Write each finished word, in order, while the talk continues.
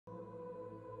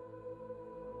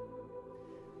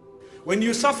When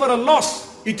you suffer a loss,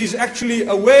 it is actually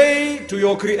a way to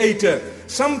your Creator.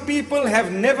 Some people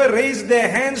have never raised their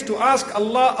hands to ask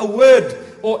Allah a word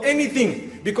or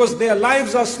anything because their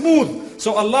lives are smooth.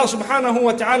 So Allah subhanahu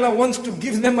wa ta'ala wants to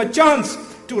give them a chance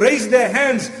to raise their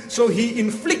hands. So He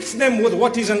inflicts them with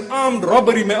what is an armed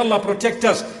robbery, may Allah protect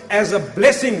us, as a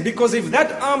blessing. Because if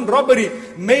that armed robbery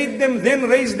made them then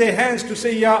raise their hands to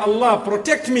say, Ya Allah,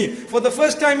 protect me, for the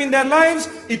first time in their lives,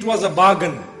 it was a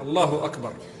bargain. Allahu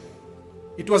Akbar.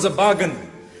 It was a bargain.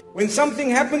 When something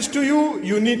happens to you,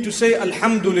 you need to say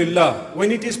Alhamdulillah.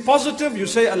 When it is positive, you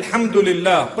say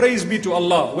Alhamdulillah, praise be to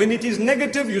Allah. When it is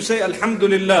negative, you say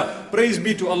Alhamdulillah, praise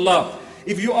be to Allah.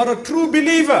 If you are a true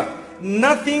believer,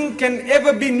 nothing can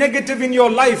ever be negative in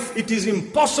your life. It is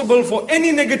impossible for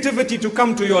any negativity to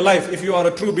come to your life if you are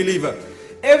a true believer.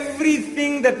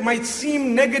 Everything that might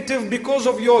seem negative because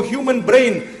of your human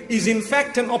brain is in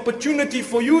fact an opportunity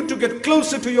for you to get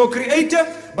closer to your Creator,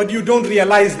 but you don't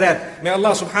realize that. May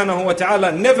Allah subhanahu wa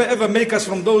ta'ala never ever make us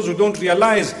from those who don't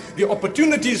realize the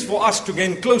opportunities for us to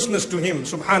gain closeness to Him,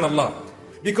 subhanallah.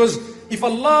 Because if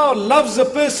Allah loves a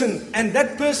person and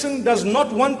that person does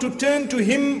not want to turn to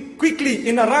Him quickly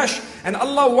in a rush, and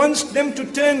Allah wants them to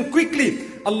turn quickly,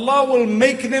 Allah will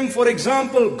make them, for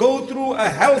example, go through a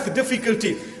health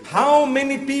difficulty. How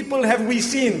many people have we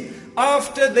seen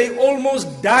after they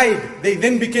almost died, they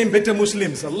then became better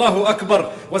Muslims? Allahu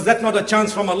Akbar. Was that not a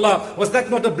chance from Allah? Was that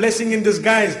not a blessing in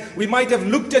disguise? We might have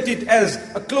looked at it as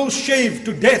a close shave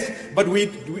to death, but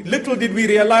little did we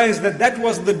realize that that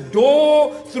was the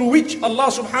door through which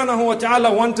Allah subhanahu wa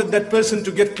ta'ala wanted that person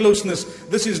to get closeness.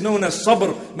 This is known as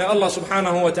sabr. May Allah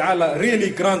subhanahu wa ta'ala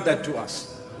really grant that to us.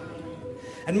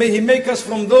 And may He make us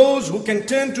from those who can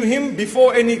turn to Him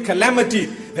before any calamity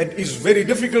that is very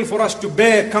difficult for us to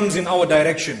bear comes in our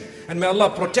direction. And may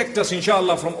Allah protect us,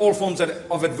 inshallah, from all forms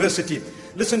of adversity.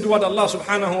 Listen to what Allah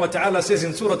subhanahu wa ta'ala says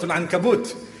in Surah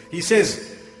Al-Ankabut. He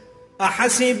says,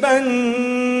 أَحَسِبَ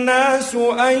النَّاسُ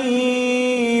أَن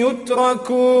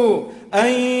يُتْرَكُوا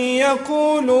أَن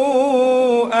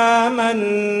يَقُولُوا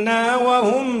آمَنَّا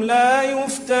وَهُمْ لَا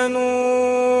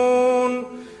يُفْتَنُونَ.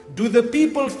 Do the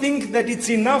people think that it's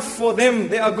enough for them?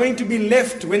 They are going to be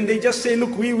left when they just say,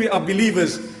 look, we are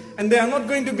believers, and they are not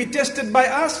going to be tested by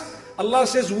us? Allah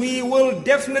says, we will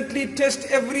definitely test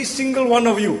every single one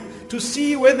of you to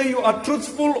see whether you are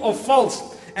truthful or false.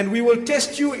 And we will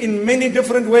test you in many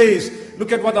different ways.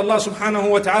 Look at what Allah subhanahu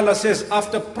wa ta'ala says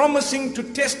after promising to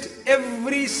test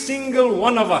every single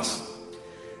one of us.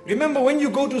 Remember, when you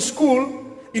go to school,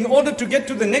 in order to get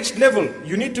to the next level,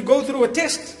 you need to go through a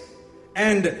test.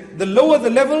 And the lower the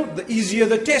level, the easier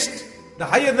the test. The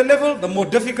higher the level, the more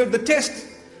difficult the test.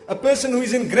 A person who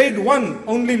is in grade 1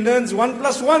 only learns 1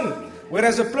 plus 1.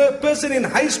 Whereas a person in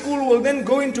high school will then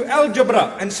go into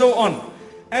algebra and so on.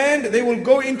 And they will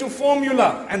go into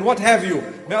formula and what have you.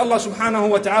 May Allah subhanahu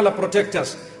wa ta'ala protect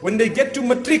us. When they get to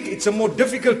matric, it's a more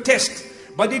difficult test.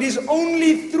 But it is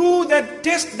only through that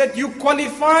test that you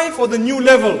qualify for the new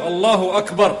level. Allahu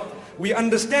Akbar. We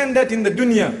understand that in the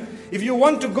dunya. If you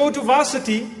want to go to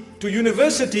varsity, to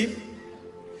university,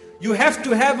 you have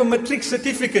to have a matric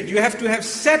certificate. You have to have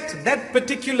set that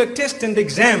particular test and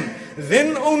exam.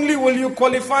 Then only will you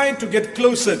qualify to get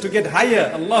closer, to get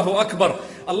higher. Allahu Akbar.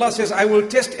 Allah says, I will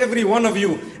test every one of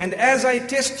you. And as I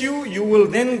test you, you will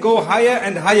then go higher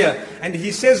and higher. And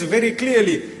He says very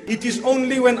clearly, it is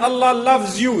only when Allah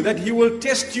loves you that He will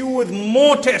test you with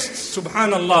more tests.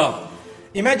 Subhanallah.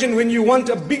 Imagine when you want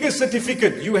a bigger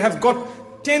certificate, you have got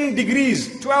 10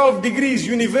 degrees, 12 degrees,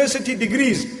 university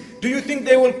degrees. Do you think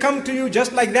they will come to you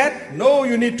just like that? No,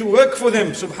 you need to work for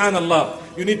them, subhanallah.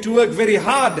 You need to work very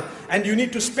hard, and you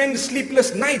need to spend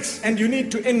sleepless nights, and you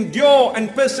need to endure and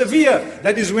persevere.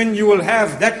 That is when you will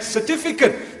have that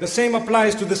certificate. The same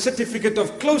applies to the certificate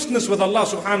of closeness with Allah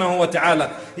subhanahu wa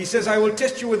ta'ala. He says, I will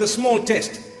test you with a small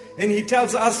test. Then He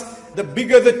tells us, the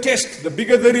bigger the test, the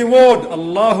bigger the reward.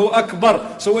 Allahu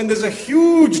Akbar. So when there's a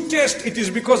huge test, it is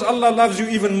because Allah loves you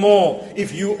even more.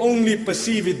 If you only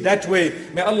perceive it that way,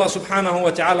 may Allah subhanahu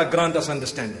wa ta'ala grant us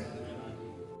understanding.